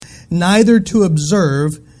neither to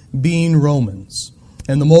observe, being Romans.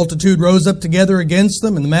 And the multitude rose up together against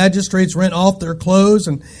them, and the magistrates rent off their clothes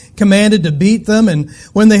and commanded to beat them. And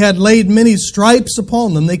when they had laid many stripes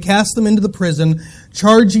upon them, they cast them into the prison,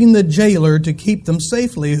 charging the jailer to keep them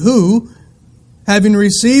safely, who, having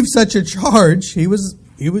received such a charge, he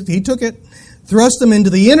took it, thrust them into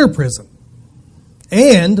the inner prison,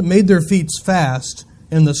 and made their feet fast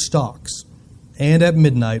in the stocks. And at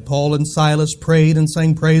midnight Paul and Silas prayed and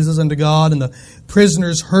sang praises unto God, and the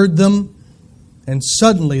prisoners heard them. And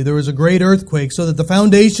suddenly there was a great earthquake, so that the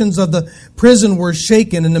foundations of the prison were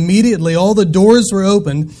shaken, and immediately all the doors were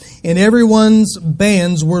opened, and everyone's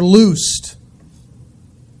bands were loosed.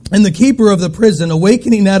 And the keeper of the prison,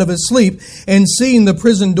 awakening out of his sleep, and seeing the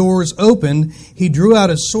prison doors opened, he drew out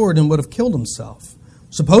his sword and would have killed himself,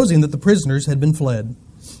 supposing that the prisoners had been fled.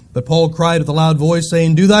 But Paul cried with a loud voice,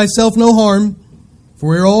 saying, Do thyself no harm, for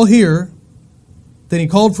we are all here. Then he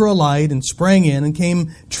called for a light and sprang in and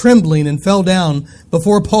came trembling and fell down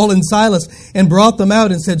before Paul and Silas and brought them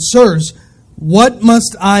out and said, Sirs, what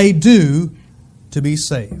must I do to be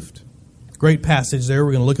saved? Great passage there.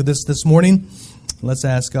 We're going to look at this morning. Let's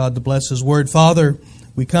ask God to bless His Word. Father,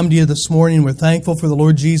 we come to You this morning. We're thankful for the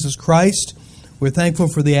Lord Jesus Christ. We're thankful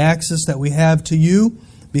for the access that we have to You.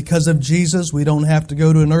 Because of Jesus, we don't have to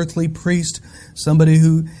go to an earthly priest, somebody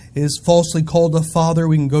who is falsely called a father.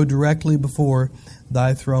 We can go directly before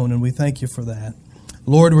Thy throne, and we thank You for that.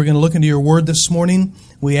 Lord, we're going to look into Your Word this morning.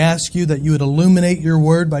 We ask You that You would illuminate Your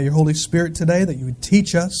Word by Your Holy Spirit today, that You would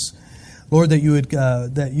teach us. Lord, that You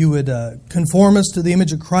would conform us to the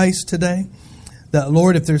image of Christ today. That,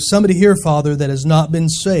 Lord, if there's somebody here, Father, that has not been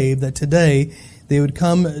saved, that today they would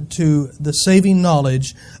come to the saving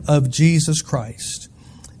knowledge of Jesus Christ.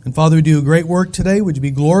 And Father, we do a great work today. Would You be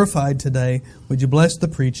glorified today? Would You bless the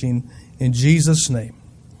preaching? In Jesus' name,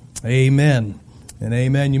 amen and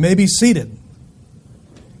amen. You may be seated.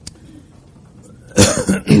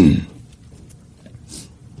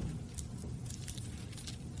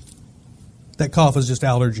 That cough is just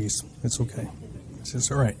allergies. It's okay. It's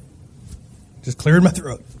just all right. Just cleared my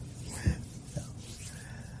throat.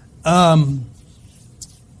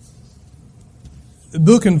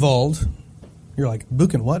 Buchenwald. You're like,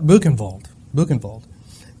 what? Buchenwald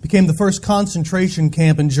became the first concentration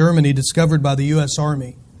camp in Germany discovered by the U.S.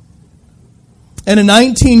 Army. And a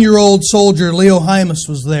 19-year-old soldier, Leo Hymas,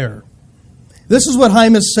 was there. This is what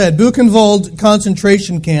Hymas said. Buchenwald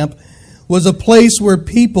concentration camp was a place where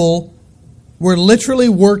people were literally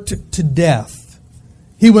worked to death.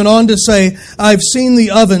 He went on to say, I've seen the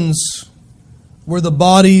ovens where the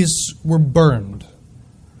bodies were burned.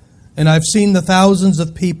 And I've seen the thousands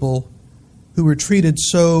of people who were treated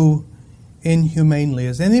so inhumanely.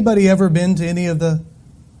 Has anybody ever been to any of the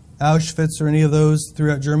Auschwitz or any of those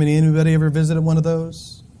throughout Germany? Anybody ever visited one of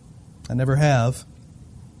those? I never have.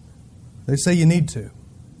 They say you need to.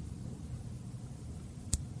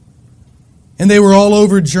 And they were all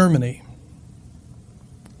over Germany.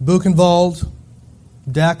 Buchenwald,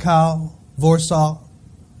 Dachau, Warsaw,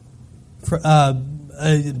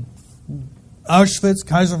 Auschwitz,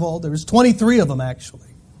 Kaiserwald. There was 23 of them, actually.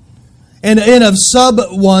 And of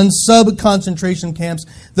sub-concentration camps,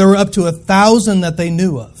 there were up to 1,000 that they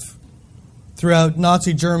knew of throughout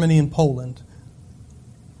Nazi Germany and Poland.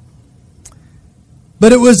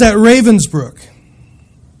 But it was at Ravensbrück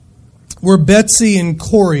where Betsy and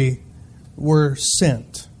Corey were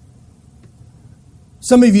sent.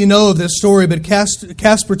 Some of you know of this story, but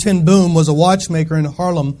Casper ten Boom was a watchmaker in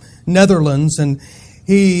Haarlem, Netherlands, and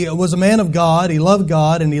he was a man of God. He loved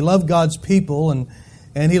God, and he loved God's people, and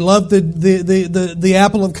he loved the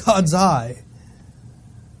apple of God's eye.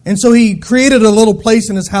 And so he created a little place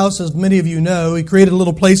in his house, as many of you know. He created a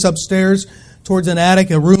little place upstairs towards an attic,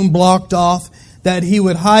 a room blocked off, that he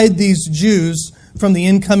would hide these Jews from the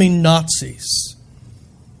incoming Nazis.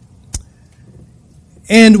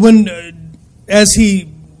 And as he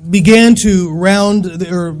began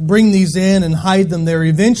to bring these in and hide them there,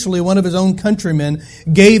 eventually one of his own countrymen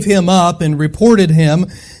gave him up and reported him,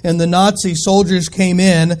 and the Nazi soldiers came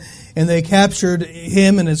in and they captured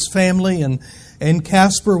him and his family, and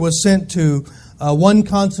Casper was sent to one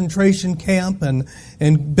concentration camp, and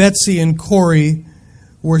Betsy and Corey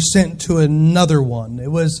were sent to another one.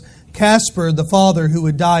 It was Casper, the father, who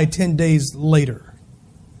would die 10 days later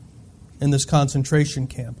in this concentration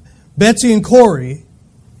camp. Betsy and Corey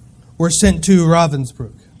were sent to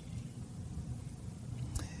Ravensbrück.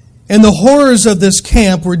 And the horrors of this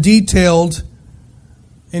camp were detailed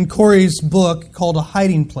in Corey's book called A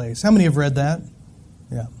Hiding Place. How many have read that?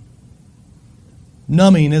 Yeah.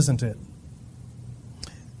 Numbing, isn't it?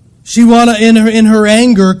 In her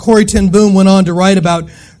anger, Corrie ten Boom went on to write about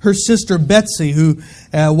her sister Betsy, who,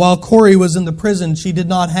 while Corey was in the prison, she did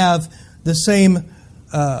not have the same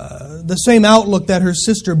outlook that her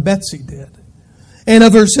sister Betsy did. And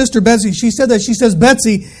of her sister Betsy, she said that. She said,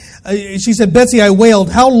 Betsy, I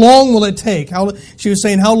wailed, how long will it take? She was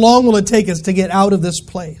saying, how long will it take us to get out of this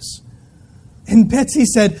place? And Betsy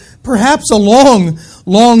said, perhaps a long,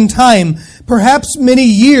 long time, perhaps many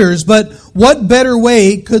years, but what better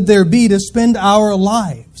way could there be to spend our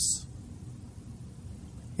lives?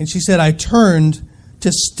 And she said, I turned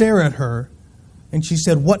to stare at her, and she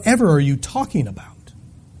said, whatever are you talking about?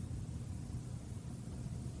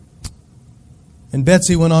 And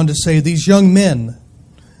Betsy went on to say, these young men,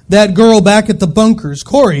 that girl back at the bunkers,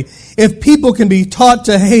 Corey, if people can be taught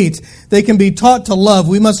to hate, they can be taught to love.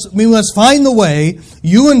 We must find the way,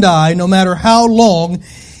 you and I, no matter how long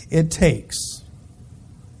it takes.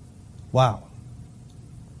 Wow.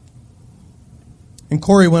 And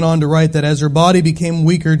Corey went on to write that as her body became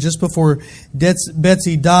weaker just before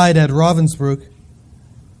Betsy died at Ravensbrück,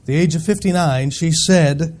 the age of 59, she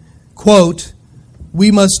said, quote,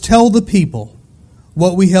 we must tell the people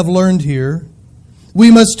what we have learned here. We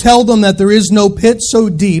must tell them that there is no pit so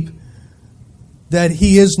deep that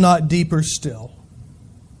He is not deeper still.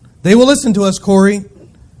 They will listen to us, Corey,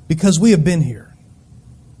 because we have been here.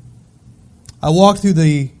 I walked through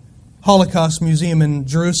the Holocaust Museum in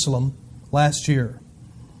Jerusalem last year.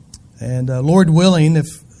 And Lord willing, if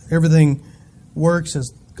everything works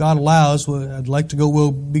as God allows, I'd like to go.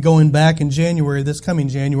 We'll be going back in January, this coming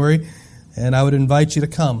January, and I would invite you to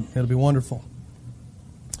come. It'll be wonderful.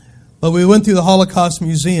 But we went through the Holocaust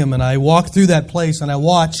Museum, and I walked through that place, and I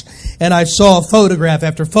watched, and I saw photograph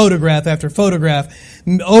after photograph after photograph,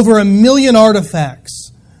 over 1 million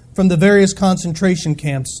artifacts from the various concentration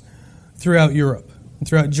camps throughout Europe, and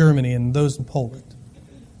throughout Germany, and those in Poland.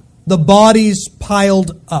 The bodies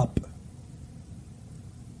piled up.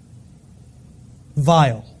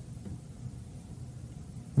 Vile.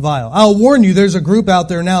 Vile. I'll warn you, there's a group out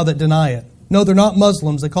there now that deny it. No, they're not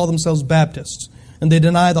Muslims. They call themselves Baptists. And they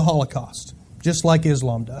deny the Holocaust, just like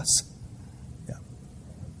Islam does. Yeah.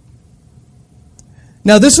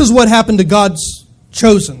 Now, this is what happened to God's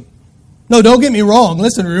chosen. No, don't get me wrong.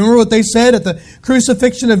 Listen, remember what they said at the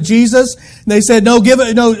crucifixion of Jesus? They said, no,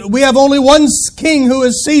 we have only one king who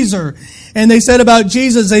is Caesar. And they said about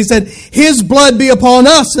Jesus, they said, His blood be upon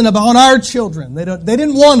us and upon our children. They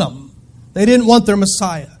didn't want Him. They didn't want their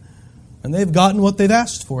Messiah. And they've gotten what they've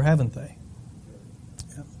asked for, haven't they?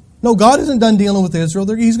 No, God isn't done dealing with Israel.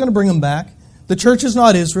 He's going to bring them back. The church is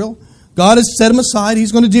not Israel. God has set them aside.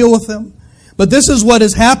 He's going to deal with them. But this is what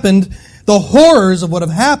has happened, the horrors of what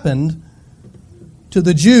have happened to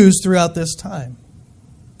the Jews throughout this time.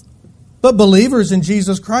 But believers in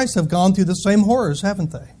Jesus Christ have gone through the same horrors,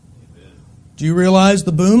 haven't they? Amen. Do you realize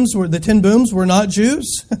the 10 booms were not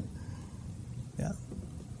Jews?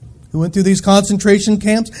 Who went through these concentration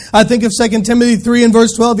camps. I think of 2 Timothy 3 and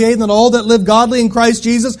verse 12, yea, and that all that live godly in Christ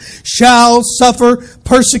Jesus shall suffer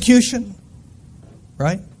persecution.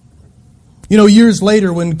 Right? You know, years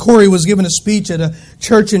later when Corey was giving a speech at a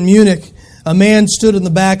church in Munich, a man stood in the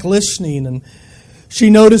back listening, and she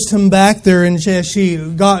noticed him back there, and as she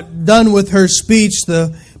got done with her speech,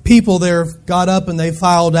 the people there got up and they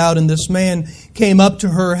filed out, and this man came up to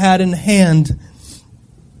her, hat in hand,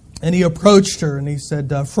 and he approached her and he said,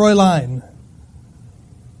 Fräulein,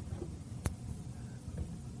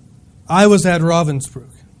 I was at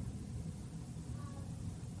Ravensbrück.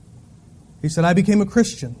 He said, I became a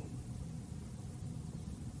Christian.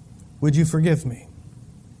 Would you forgive me?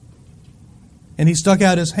 And he stuck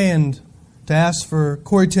out his hand to ask for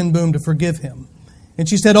Corrie ten Boom to forgive him. And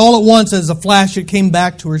she said all at once, as a flash, it came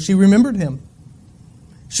back to her. She remembered him.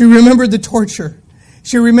 She remembered the torture.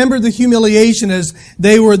 She remembered the humiliation as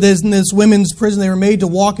they were in this women's prison. They were made to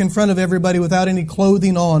walk in front of everybody without any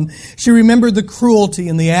clothing on. She remembered the cruelty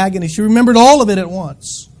and the agony. She remembered all of it at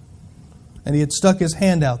once. And he had stuck his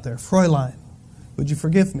hand out there. Fräulein, would you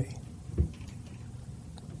forgive me?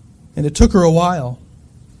 And it took her a while.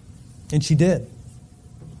 And she did.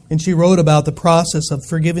 And she wrote about the process of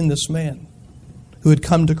forgiving this man who had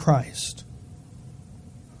come to Christ.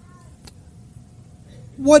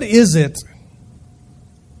 What is it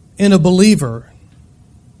in a believer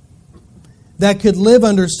that could live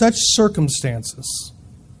under such circumstances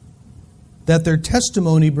that their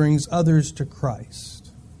testimony brings others to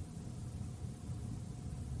Christ?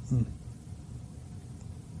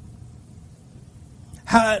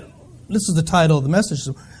 This is the title of the message.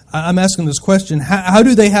 I'm asking this question. How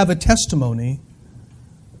do they have a testimony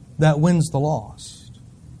that wins the lost?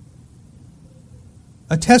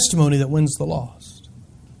 A testimony that wins the lost.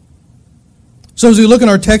 So as we look in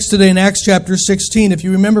our text today in Acts chapter 16, if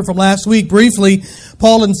you remember from last week briefly,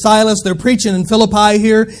 Paul and Silas, they're preaching in Philippi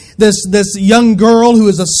here. This young girl who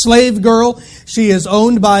is a slave girl, she is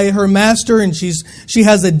owned by her master, and she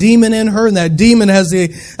has a demon in her, and that demon has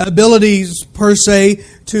the abilities per se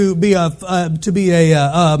to be a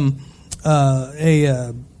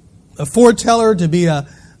foreteller, to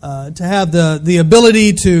have the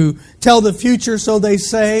ability to tell the future, so they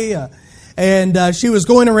say. And she was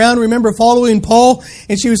going around, remember, following Paul,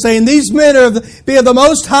 and she was saying, "These men be of the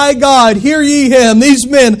Most High God, hear ye him." These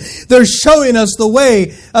men, they're showing us the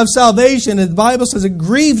way of salvation. And the Bible says it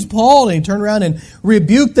grieved Paul, and he turned around and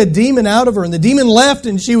rebuked the demon out of her, and the demon left,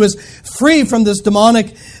 and she was free from this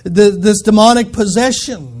demonic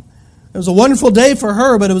possession. It was a wonderful day for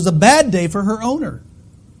her, but it was a bad day for her owner.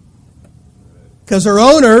 Because her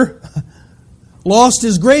owner lost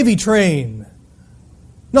his gravy train.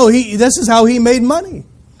 No, this is how he made money.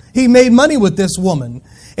 He made money with this woman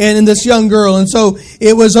and this young girl. And so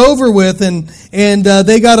it was over with, and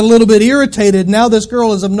they got a little bit irritated. Now this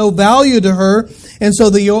girl is of no value to her. And so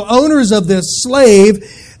the owners of this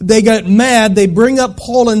slave, they got mad. They bring up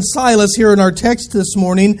Paul and Silas here in our text this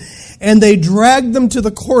morning, and they dragged them to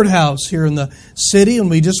the courthouse here in the city. And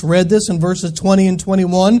we just read this in verses 20 and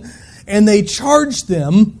 21. And they charged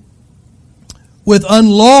them with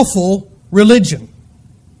unlawful religion.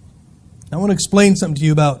 I want to explain something to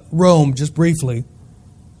you about Rome just briefly.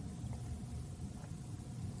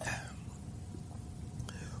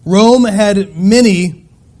 Rome had many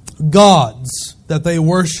gods that they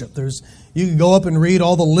worshiped. You can go up and read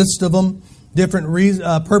all the list of them, different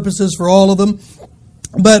purposes for all of them.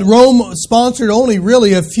 But Rome sponsored only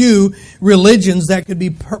really a few religions that could be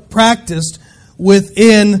practiced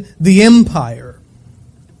within the empire.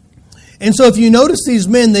 And so if you notice these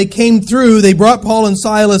men, they came through, they brought Paul and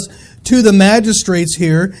Silas to the magistrates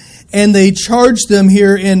here, and they charged them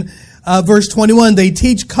here in verse 21. They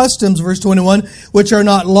teach customs, verse 21, which are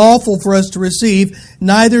not lawful for us to receive,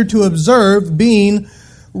 neither to observe, being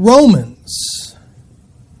Romans.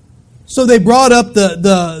 So they brought up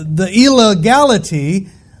the illegality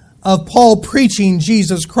of Paul preaching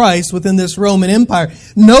Jesus Christ within this Roman Empire.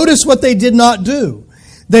 Notice what they did not do.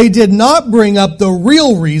 They did not bring up the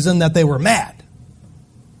real reason that they were mad.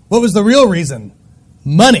 What was the real reason?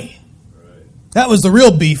 Money. That was the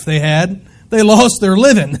real beef they had. They lost their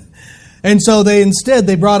living. And so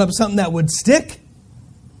they brought up something that would stick.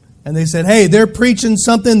 And they said, hey, they're preaching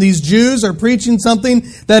something, these Jews are preaching something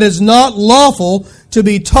that is not lawful to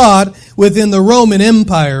be taught within the Roman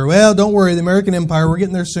Empire. Well, don't worry, the American Empire, we're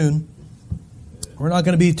getting there soon. We're not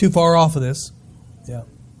going to be too far off of this. Yeah.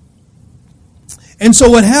 And so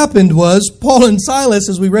what happened was, Paul and Silas,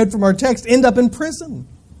 as we read from our text, end up in prison.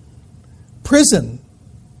 Prison.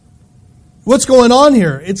 What's going on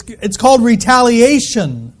here? It's called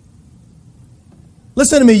retaliation.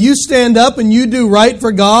 Listen to me, you stand up and you do right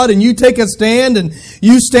for God, and you take a stand and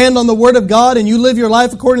you stand on the Word of God and you live your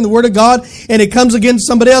life according to the Word of God, and it comes against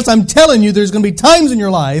somebody else. I'm telling you, there's going to be times in your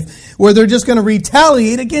life where they're just going to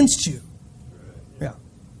retaliate against you. Yeah.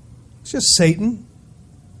 It's just Satan.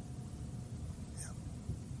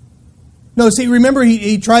 No, see, remember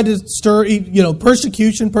he tried to stir,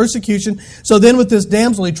 persecution. So then with this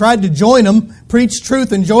damsel, he tried to join them, preach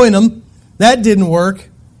truth and join them. That didn't work.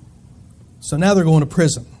 So now they're going to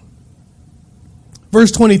prison. Verse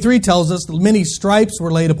 23 tells us that many stripes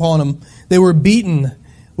were laid upon them. They were beaten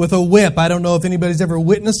with a whip. I don't know if anybody's ever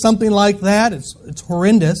witnessed something like that. It's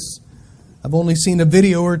horrendous. I've only seen a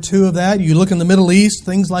video or two of that. You look in the Middle East,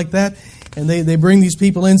 things like that. And they bring these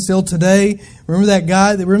people in still today. Remember that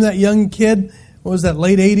guy? Remember that young kid? What was that,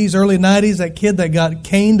 late 80s, early 90s? That kid that got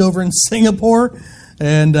caned over in Singapore?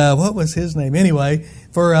 And what was his name? Anyway,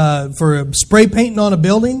 for spray painting on a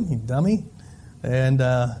building, you dummy. And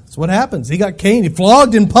that's what happens. He got caned. He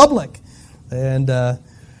flogged in public. And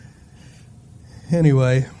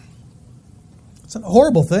anyway, it's a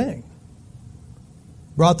horrible thing.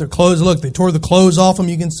 Brought their clothes. Look, they tore the clothes off them,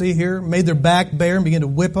 you can see here. Made their back bare and began to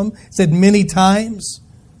whip them. It said many times.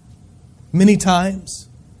 Many times.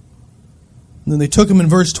 And then they took him in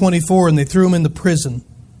verse 24 and they threw him into prison.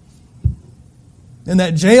 And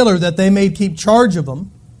that jailer that they made keep charge of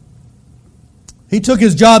him, he took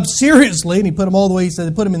his job seriously, and he put him all the way, he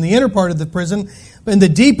said they put him in the inner part of the prison, in the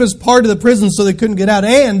deepest part of the prison so they couldn't get out,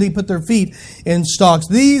 and he put their feet in stocks.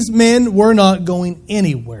 These men were not going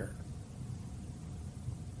anywhere.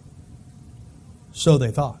 So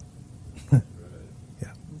they thought.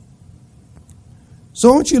 Yeah.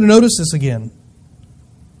 So I want you to notice this again.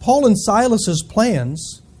 Paul and Silas's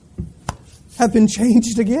plans have been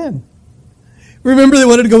changed again. Remember, they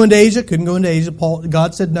wanted to go into Asia, couldn't go into Asia.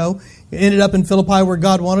 God said no. Ended up in Philippi where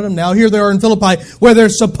God wanted them. Now here they are in Philippi where they're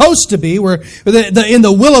supposed to be, where in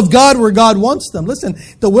the will of God where God wants them. Listen,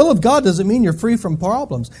 the will of God doesn't mean you're free from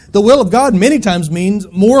problems. The will of God many times means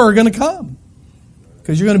more are going to come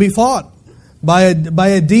because you're going to be fought by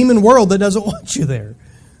a demon world that doesn't want you there.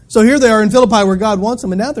 So here they are in Philippi where God wants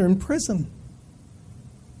them, and now they're in prison.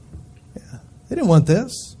 Yeah, they didn't want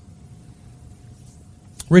this.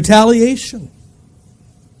 Retaliation.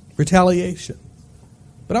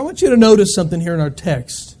 But I want you to notice something here in our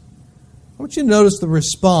text. I want you to notice the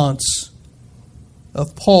response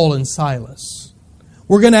of Paul and Silas.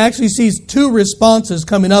 We're going to actually see two responses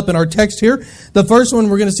coming up in our text here. The first one,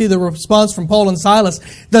 we're going to see the response from Paul and Silas.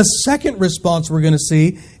 The second response we're going to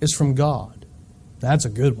see is from God. That's a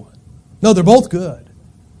good one. No, they're both good.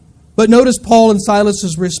 But notice Paul and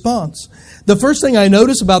Silas' response. The first thing I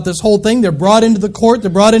notice about this whole thing, they're brought into the court, they're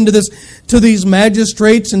brought into these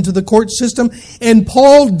magistrates, into the court system, and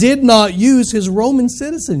Paul did not use his Roman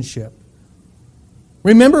citizenship.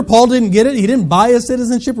 Remember, Paul didn't get it. He didn't buy a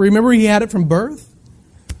citizenship. Remember, he had it from birth.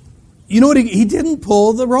 You know what? He didn't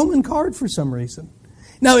pull the Roman card for some reason.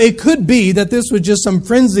 Now, it could be that this was just some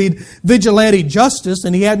frenzied vigilante justice,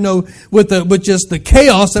 and he had with just the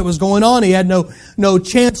chaos that was going on, he had no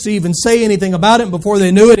chance to even say anything about it. And before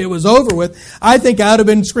they knew it, it was over with. I think I would have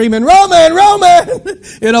been screaming, "Roman, Roman!"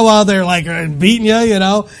 While they're like beating you,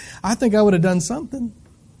 I think I would have done something.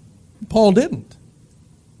 Paul didn't.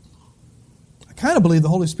 I kind of believe the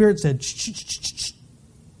Holy Spirit said, "Shh.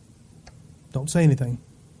 Don't say anything."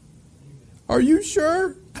 Are you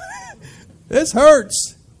sure? This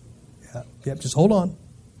hurts. Yep, just hold on.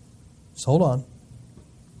 Just hold on.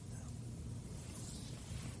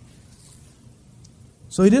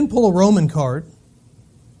 So he didn't pull a Roman card.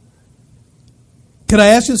 Could I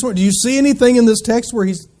ask you this one? Do you see anything in this text where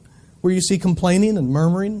you see complaining and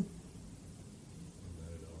murmuring?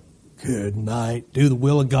 Good night. Do the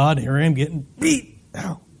will of God. Here I am getting beat.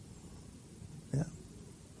 Ow. Yeah.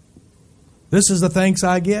 This is the thanks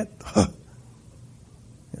I get.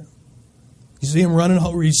 You see him running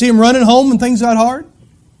home. You see him running home when things got hard?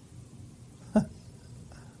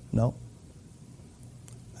 No.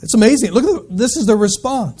 It's amazing. Look at this is the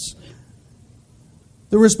response.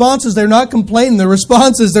 The response is they're not complaining. The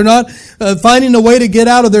response is they're not finding a way to get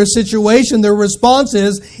out of their situation. Their response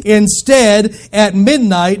is instead at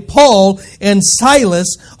midnight, Paul and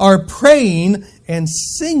Silas are praying and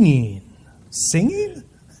singing. Singing?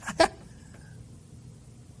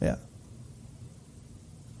 Yeah.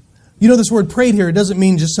 This word prayed here, it doesn't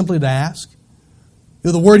mean just simply to ask.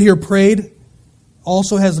 The word here prayed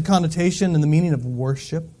also has the connotation and the meaning of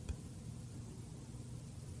worship.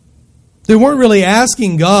 They weren't really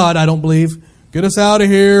asking God, I don't believe, get us out of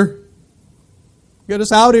here. Get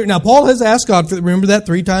us out of here. Now, Paul has asked God, remember that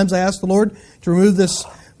 3 times I asked the Lord to remove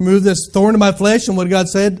this thorn in my flesh, and what God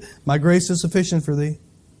said, my grace is sufficient for thee.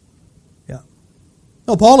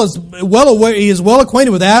 No, Paul is well aware. He is well acquainted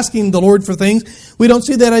with asking the Lord for things. We don't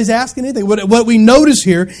see that he's asking anything. What we notice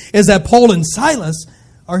here is that Paul and Silas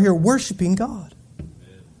are here worshiping God.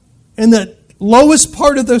 In the lowest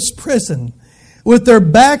part of this prison, with their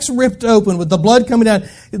backs ripped open, with the blood coming down,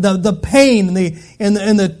 the pain and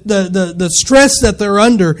the stress that they're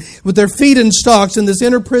under, with their feet in stocks in this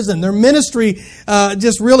inner prison, their ministry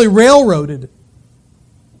just really railroaded,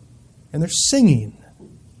 and they're singing.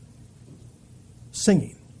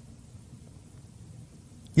 Singing.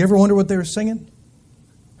 You ever wonder what they were singing?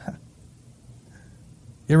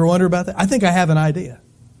 You ever wonder about that? I think I have an idea.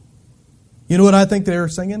 You know what I think they were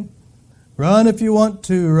singing? Run if you want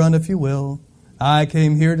to, run if you will. I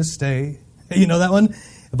came here to stay. You know that one?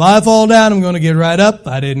 If I fall down, I'm going to get right up.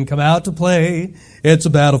 I didn't come out to play. It's a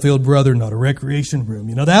battlefield, brother, not a recreation room.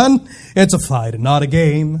 You know that one? It's a fight and not a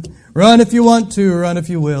game. Run if you want to, run if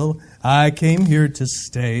you will. I came here to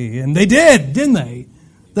stay. And they did, didn't they?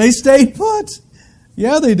 They stayed put.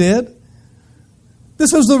 Yeah, they did.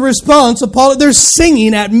 This was the response of Paul. They're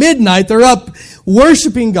singing at midnight. They're up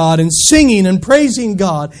worshiping God and singing and praising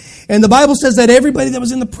God. And the Bible says that everybody that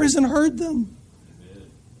was in the prison heard them.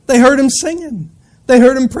 They heard him singing. They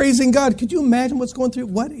heard him praising God. Could you imagine what's going through?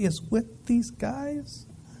 What is with these guys?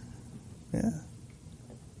 Yeah.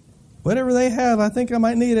 Whatever they have, I think I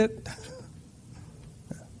might need it.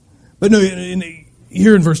 But no,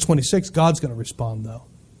 here in verse 26, God's going to respond, though.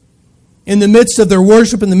 In the midst of their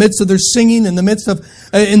worship, in the midst of their singing, in the midst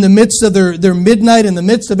of their midnight, in the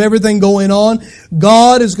midst of everything going on,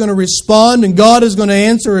 God is going to respond and God is going to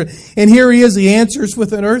answer. And here he is, he answers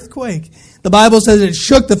with an earthquake. The Bible says it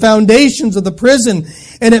shook the foundations of the prison,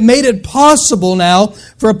 and it made it possible now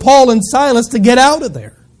for Paul and Silas to get out of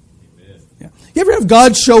there. Yeah. You ever have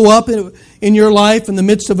God show up in your life in the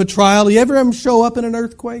midst of a trial? You ever have them show up in an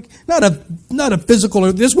earthquake? Not a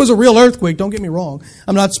physical. This was a real earthquake. Don't get me wrong.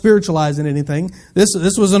 I'm not spiritualizing anything. This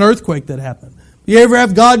was an earthquake that happened. You ever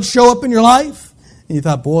have God show up in your life? And you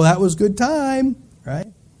thought, boy, that was good time, right?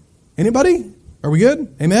 Anybody? Are we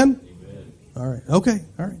good? Amen? Amen. All right. Okay.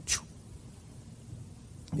 All right.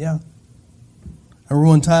 Yeah. I remember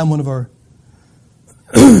one time one of our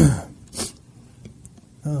I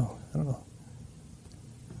don't know.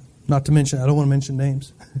 Not to mention, I don't want to mention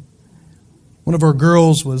names. One of our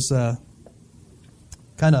girls was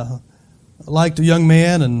kind of liked a young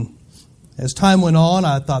man, and as time went on,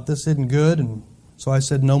 I thought this isn't good, and so I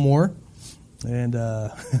said no more. And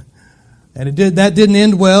and that didn't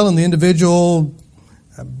end well, and the individual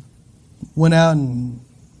went out and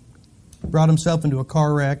brought himself into a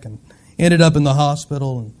car wreck and ended up in the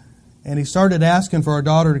hospital, and he started asking for our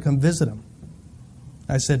daughter to come visit him.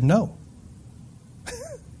 I said no.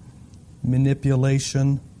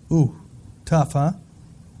 Manipulation. Ooh, tough, huh?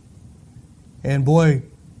 And boy,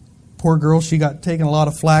 poor girl, she got taken a lot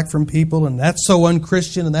of flack from people, and that's so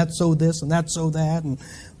unchristian, and that's so this, and that's so that, and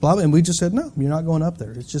blah, blah. And we just said, no, you're not going up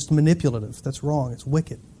there. It's just manipulative. That's wrong. It's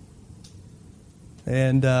wicked.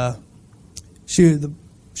 And she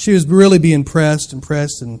was really being pressed,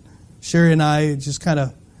 and Sherry and I just kind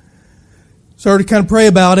of started to pray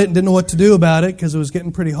about it and didn't know what to do about it because it was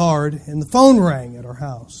getting pretty hard. And the phone rang at our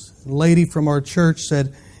house. A lady from our church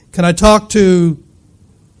said, "Can I talk to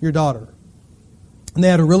your daughter?" And they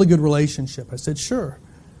had a really good relationship. I said, "Sure."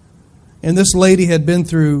 And this lady had been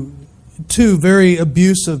through 2 very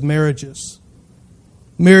abusive marriages,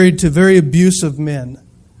 married to very abusive men.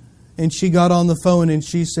 And she got on the phone and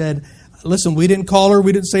she said, listen, we didn't call her,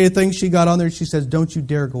 we didn't say a thing. She got on there and she says, "Don't you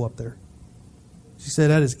dare go up there." She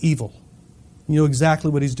said, "That is evil. You know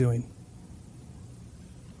exactly what he's doing."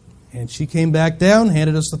 And she came back down,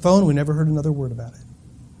 handed us the phone. We never heard another word about it.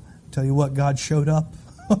 Tell you what, God showed up.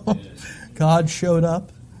 God showed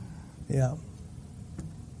up. Yeah.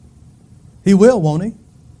 He will, won't He?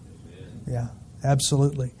 Yeah,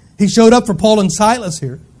 absolutely. He showed up for Paul and Silas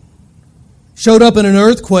here. Showed up in an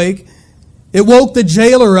earthquake. It woke the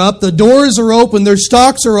jailer up. The doors are open. Their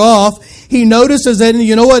stocks are off. He notices that, and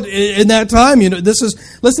you know what? In that time,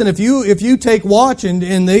 listen, if you take watch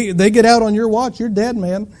and they get out on your watch, you're dead,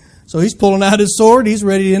 man. So he's pulling out his sword. He's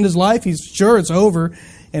ready to end his life. He's sure it's over.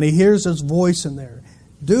 And he hears this voice in there.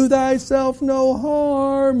 "Do thyself no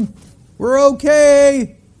harm. We're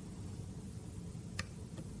okay."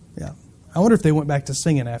 Yeah. I wonder if they went back to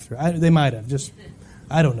singing after. They might have.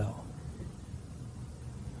 I don't know.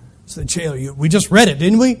 So the jailer, we just read it,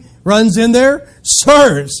 didn't we? Runs in there.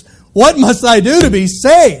 "Sirs, what must I do to be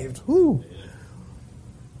saved?" Ooh.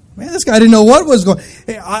 Man, this guy didn't know what was going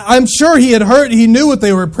on. I'm sure he had heard, he knew what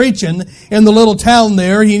they were preaching in the little town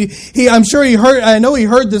there. I'm sure he heard, I know he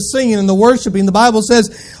heard the singing and the worshiping. The Bible says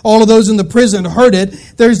all of those in the prison heard it.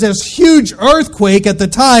 There's this huge earthquake at the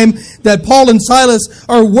time that Paul and Silas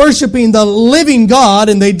are worshiping the living God,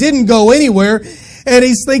 and they didn't go anywhere. And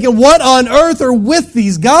he's thinking, what on earth are with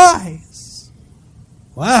these guys?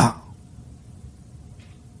 Wow.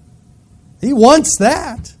 He wants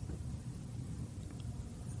that.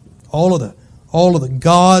 All of the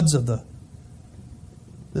gods of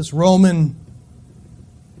this Roman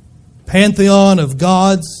pantheon of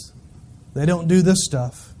gods, they don't do this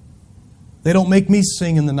stuff. They don't make me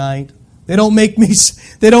sing in the night. They don't make me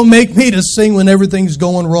to sing when everything's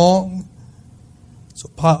going wrong. So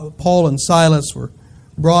Paul and Silas were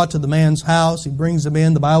brought to the man's house. He brings them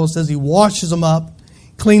in. The Bible says he washes them up,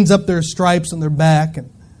 cleans up their stripes on their back, and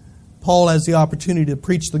Paul has the opportunity to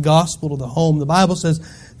preach the gospel to the home. The Bible says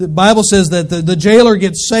that the jailer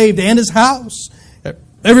gets saved and his house.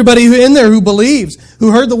 Everybody in there who believes,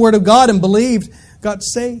 who heard the word of God and believed, got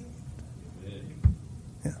saved.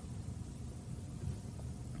 Yeah.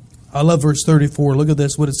 I love verse 34. Look at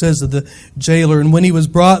this, what it says of the jailer. "And when he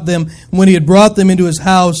had brought them into his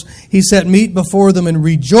house, he set meat before them and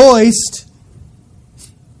rejoiced,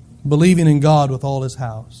 believing in God with all his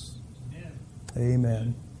house."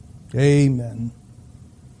 Amen. Amen.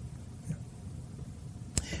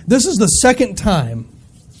 This is the second time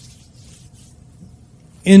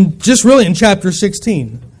in chapter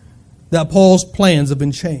 16 that Paul's plans have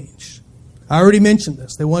been changed. I already mentioned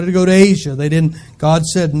this. They wanted to go to Asia. They didn't. God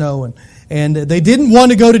said no. And they didn't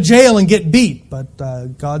want to go to jail and get beat. But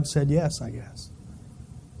God said yes, I guess.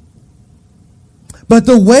 But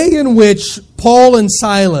the way in which Paul and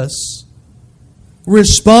Silas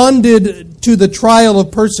responded to the trial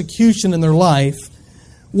of persecution in their life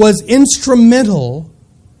was instrumental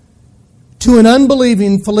to an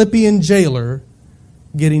unbelieving Philippian jailer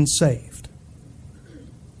getting saved.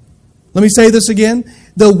 Let me say this again.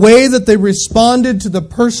 The way that they responded to the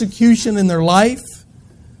persecution in their life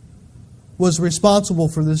was responsible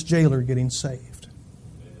for this jailer getting saved.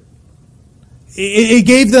 It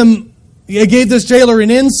gave this jailer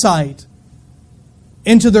an insight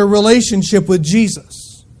into their relationship with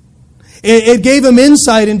Jesus. It gave him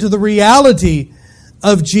insight into the reality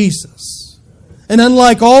of Jesus. And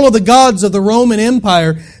unlike all of the gods of the Roman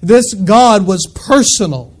Empire, this God was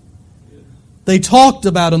personal. They talked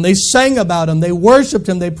about Him, they sang about Him, they worshiped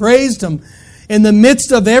Him, they praised Him in the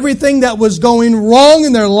midst of everything that was going wrong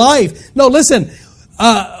in their life. No, listen,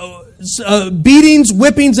 beatings,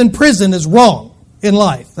 whippings, and prison is wrong in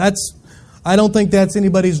life. I don't think that's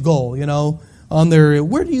anybody's goal, on their,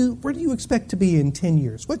 where do you expect to be in 10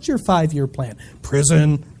 years? What's your 5-year plan?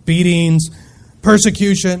 Prison, beatings,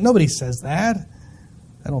 persecution. Nobody says that.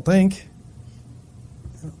 I don't think.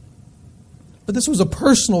 But this was a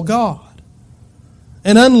personal God.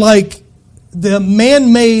 And unlike the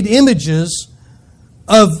man-made images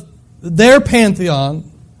of their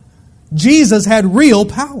pantheon, Jesus had real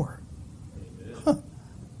power. Huh.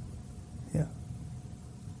 Yeah.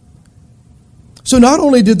 So not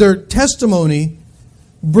only did their testimony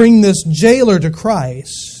bring this jailer to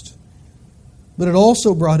Christ, but it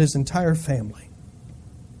also brought his entire family.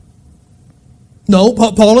 No,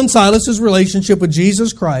 Paul and Silas' relationship with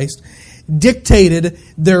Jesus Christ dictated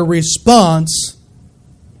their response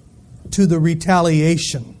to the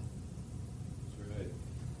retaliation.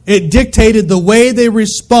 It dictated the way they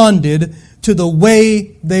responded to the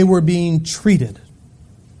way they were being treated.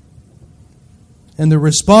 And the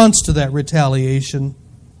response to that retaliation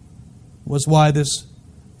was why this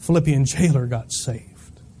Philippian jailer got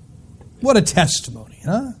saved. What a testimony,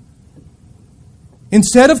 huh?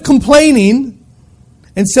 Instead of complaining,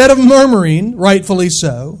 instead of murmuring, rightfully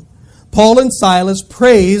so, Paul and Silas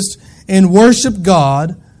praised and worshiped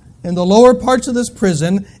God in the lower parts of this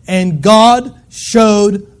prison, and God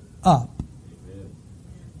showed up. Amen.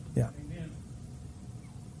 Yeah. Amen.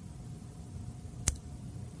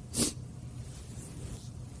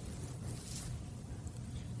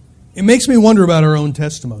 It makes me wonder about our own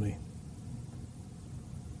testimony.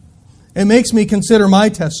 It makes me consider my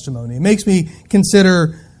testimony. It makes me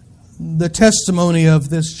consider the testimony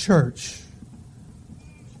of this church.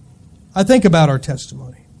 I think about our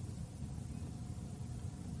testimony.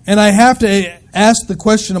 And I have to ask the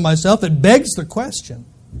question of myself, it begs the question,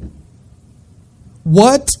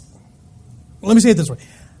 let me say it this way,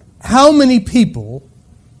 how many people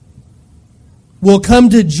will come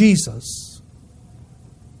to Jesus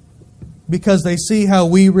because they see how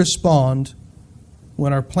we respond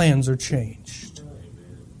when our plans are changed?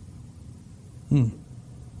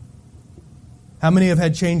 How many have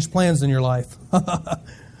had changed plans in your life?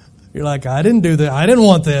 You're like, I didn't do that. I didn't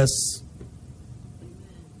want this.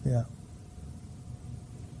 Yeah.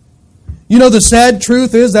 The sad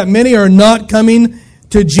truth is that many are not coming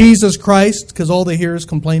to Jesus Christ because all they hear is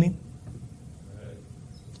complaining.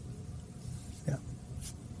 Yeah.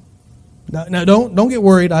 Now don't get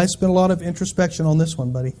worried. I spent a lot of introspection on this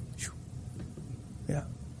one, buddy. Yeah.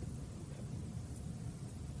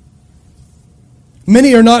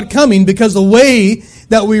 Many are not coming because the way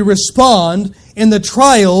that we respond in the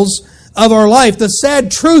trials of our life. The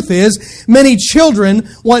sad truth is, many children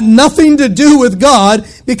want nothing to do with God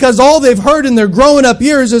because all they've heard in their growing up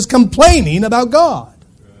years is complaining about God.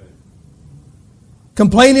 Right.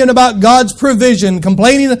 Complaining about God's provision,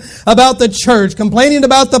 complaining about the church, complaining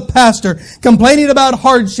about the pastor, complaining about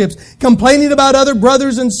hardships, complaining about other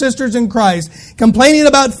brothers and sisters in Christ, complaining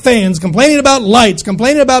about fans, complaining about lights,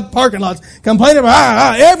 complaining about parking lots, complaining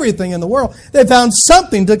about everything in the world. They found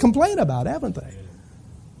something to complain about, haven't they?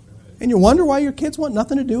 And you wonder why your kids want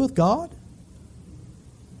nothing to do with God?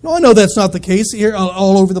 No, I know that's not the case here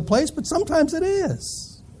all over the place, but sometimes it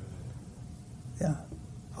is. Yeah.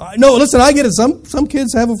 No, listen, I get it. Some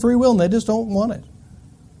kids have a free will and they just don't want it.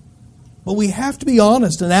 But we have to be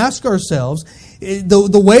honest and ask ourselves,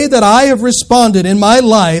 the way that I have responded in my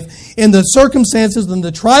life, in the circumstances and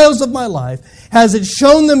the trials of my life, has it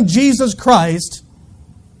shown them Jesus Christ,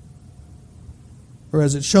 or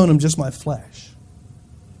has it shown them just my flesh?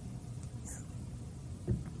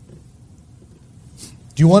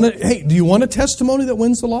 Do you want a testimony that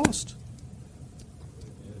wins the lost?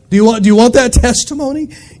 Do you want that testimony?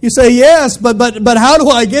 You say yes, but how do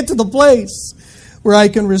I get to the place where I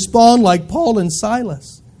can respond like Paul and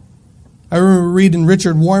Silas? I remember reading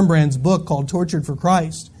Richard Warmbrand's book called Tortured for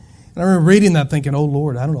Christ. And I remember reading that thinking, oh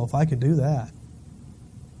Lord, I don't know if I could do that.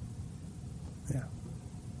 Yeah.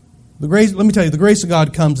 Let me tell you, the grace of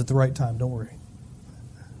God comes at the right time, don't worry.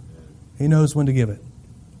 He knows when to give it.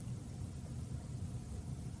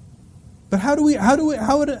 But how do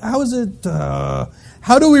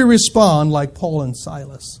we respond like Paul and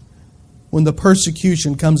Silas when the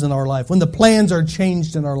persecution comes in our life, when the plans are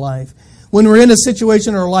changed in our life, when we're in a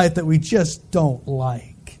situation in our life that we just don't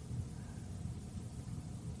like?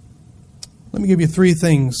 Let me give you 3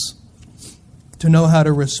 things to know how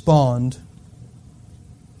to respond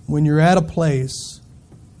when you're at a place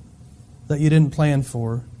that you didn't plan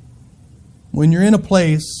for, when you're in a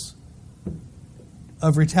place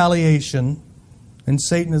of retaliation and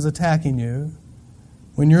Satan is attacking you,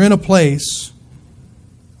 when you're in a place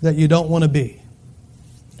that you don't want to be.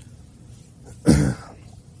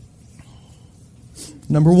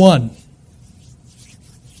 Number 1,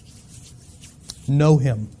 know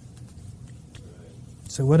Him.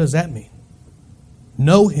 So what does that mean?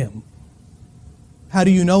 Know Him. How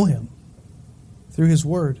do you know Him? Through His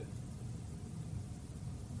Word.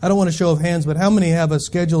 I don't want to show of hands, but how many have a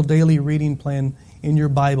scheduled daily reading plan in your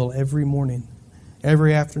Bible every morning,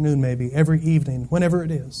 every afternoon maybe, every evening, whenever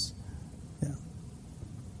it is? Yeah.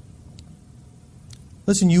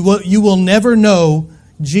 Listen, you will never know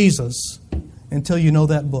Jesus until you know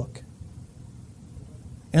that book.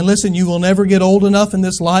 And listen, you will never get old enough in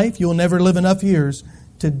this life, you will never live enough years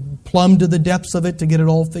to plumb to the depths of it to get it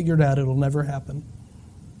all figured out. It'll never happen.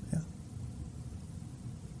 Yeah.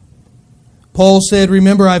 Paul said,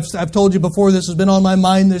 remember, I've told you before, this has been on my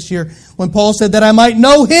mind this year, when Paul said that I might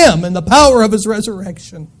know Him and the power of His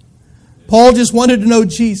resurrection. Paul just wanted to know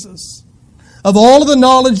Jesus. Of all of the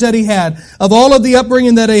knowledge that he had, of all of the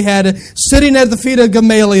upbringing that he had, sitting at the feet of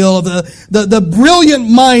Gamaliel, the brilliant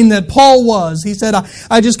mind that Paul was, he said,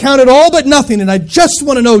 I just counted all but nothing, and I just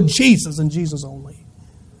want to know Jesus and Jesus only.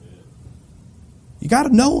 You got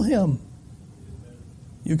to know Him.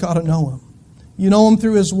 You got to know Him. You know Him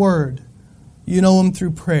through His Word. You know Him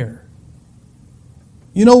through prayer.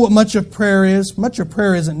 You know what much of prayer is? Much of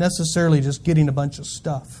prayer isn't necessarily just getting a bunch of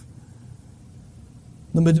stuff.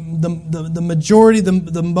 The majority,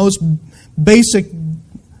 the most basic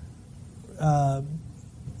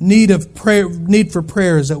need for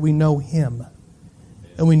prayer is that we know Him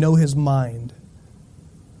and we know His mind.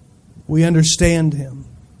 We understand Him.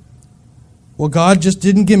 Well, God just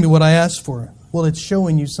didn't give me what I asked for. Well, it's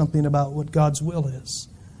showing you something about what God's will is.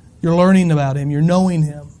 You're learning about Him. You're knowing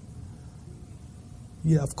Him.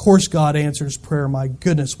 Yeah, of course God answers prayer. My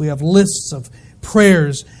goodness, we have lists of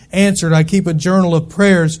prayers answered. I keep a journal of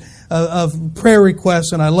prayers, of prayer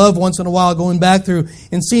requests, and I love once in a while going back through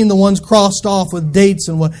and seeing the ones crossed off with dates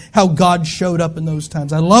and how God showed up in those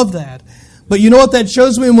times. I love that. But you know what that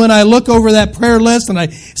shows me when I look over that prayer list and I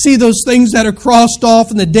see those things that are crossed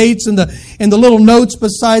off and the dates and the little notes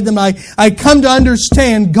beside them, I come to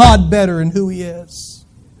understand God better and who He is.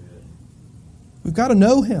 We've got to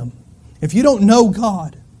know Him. If you don't know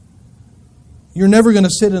God, you're never going to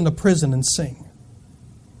sit in a prison and sing.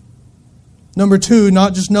 Number 2,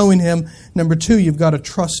 not just knowing Him. Number 2, you've got to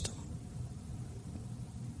trust Him.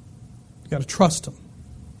 You've got to trust Him.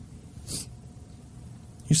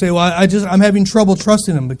 You say, well, I'm having trouble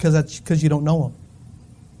trusting Him because you don't know Him.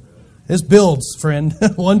 This builds, friend.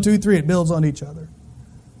 1, 2, 3, it builds on each other.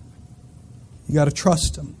 You got to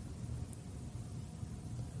trust Him.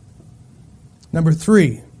 Number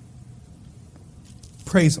 3,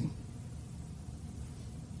 praise Him.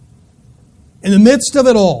 In the midst of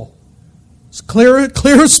it all, it's clear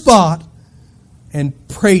a spot and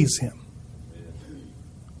praise Him.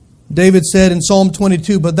 David said in Psalm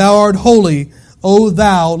 22, but Thou art holy, O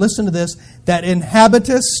Thou, listen to this, that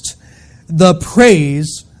inhabitest the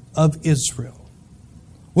praise of Israel.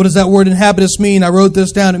 What does that word inhabitest mean? I wrote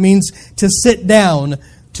this down. It means to sit down,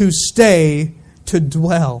 to stay, to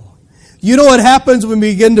dwell. You know what happens when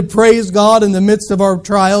we begin to praise God in the midst of our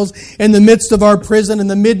trials, in the midst of our prison, in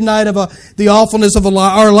the midnight of the awfulness of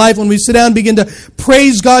our life, when we sit down and begin to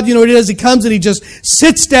praise God, you know what it is? He comes and He just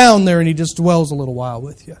sits down there and He just dwells a little while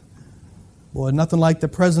with you. Boy, nothing like the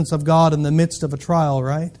presence of God in the midst of a trial,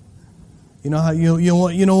 right? You know how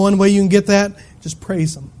you know one way you can get that? Just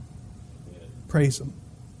praise Him. Praise Him.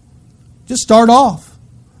 Just start off.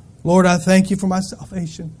 Lord, I thank You for my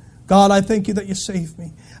salvation. God, I thank You that You saved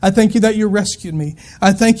me. I thank You that You rescued me.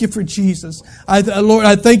 I thank You for Jesus. Lord,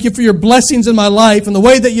 I thank You for Your blessings in my life and the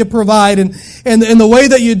way that You provide and the way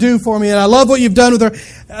that You do for me. And I love what You've done with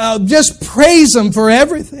her. Just praise Him for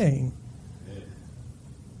everything.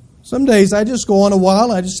 Some days I just go on a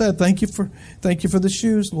while. I just say, thank you for the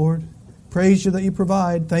shoes, Lord. Praise You that You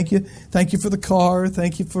provide. Thank you for the car.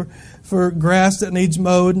 Thank You for grass that needs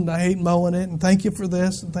mowed and I hate mowing it. And thank You for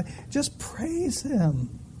this. And just praise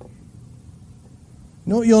Him.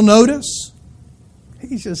 You know what you'll notice?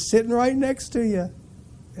 He's just sitting right next to you.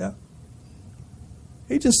 Yeah.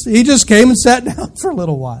 He just came and sat down for a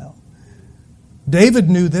little while. David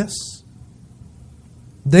knew this.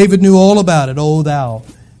 David knew all about it. O thou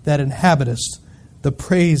that inhabitest the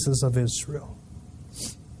praises of Israel.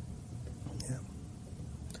 Yeah.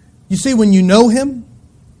 You see, when you know Him,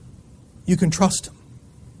 you can trust Him.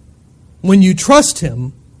 When you trust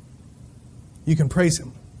Him, you can praise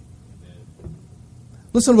Him.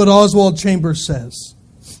 Listen to what Oswald Chambers says.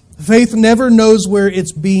 Faith never knows where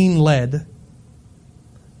it's being led,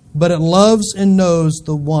 but it loves and knows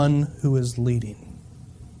the one who is leading.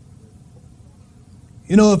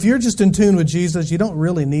 You know, if you're just in tune with Jesus, you don't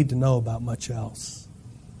really need to know about much else.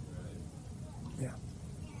 Yeah.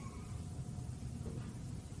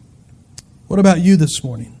 What about you this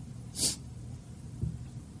morning?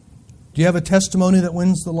 Do you have a testimony that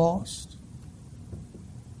wins the lost?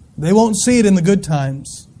 They won't see it in the good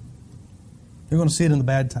times. They're going to see it in the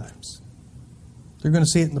bad times. They're going to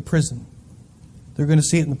see it in the prison. They're going to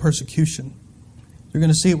see it in the persecution. They're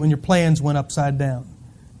going to see it when your plans went upside down.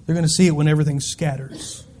 They're going to see it when everything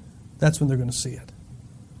scatters. That's when they're going to see it.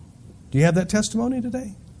 Do you have that testimony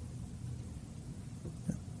today?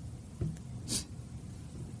 Yeah.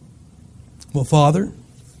 Well, Father,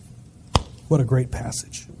 what a great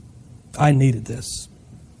passage. I needed this.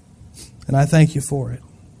 And I thank You for it.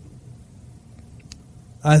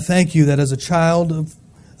 I thank You that as a child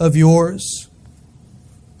of Yours,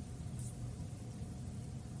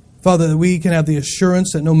 Father, that we can have the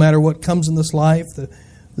assurance that no matter what comes in this life,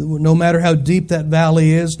 no matter how deep that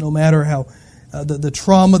valley is, no matter how the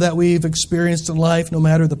trauma that we've experienced in life, no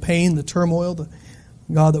matter the pain, the turmoil,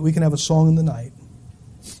 God, that we can have a song in the night.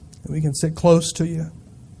 That we can sit close to You.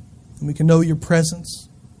 And we can know Your presence.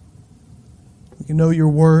 We can know Your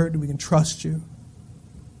word. We can trust You.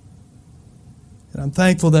 And I'm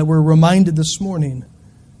thankful that we're reminded this morning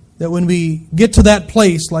that when we get to that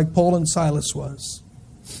place like Paul and Silas was,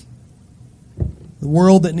 the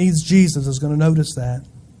world that needs Jesus is going to notice that.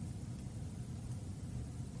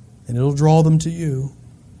 And it'll draw them to You.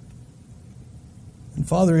 And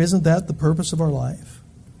Father, isn't that the purpose of our life?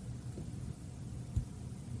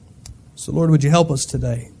 So Lord, would You help us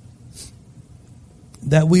today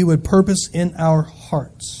that we would purpose in our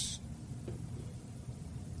hearts,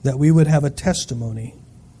 that we would have a testimony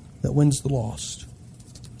that wins the lost.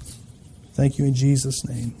 Thank You in Jesus'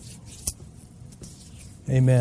 name. Amen.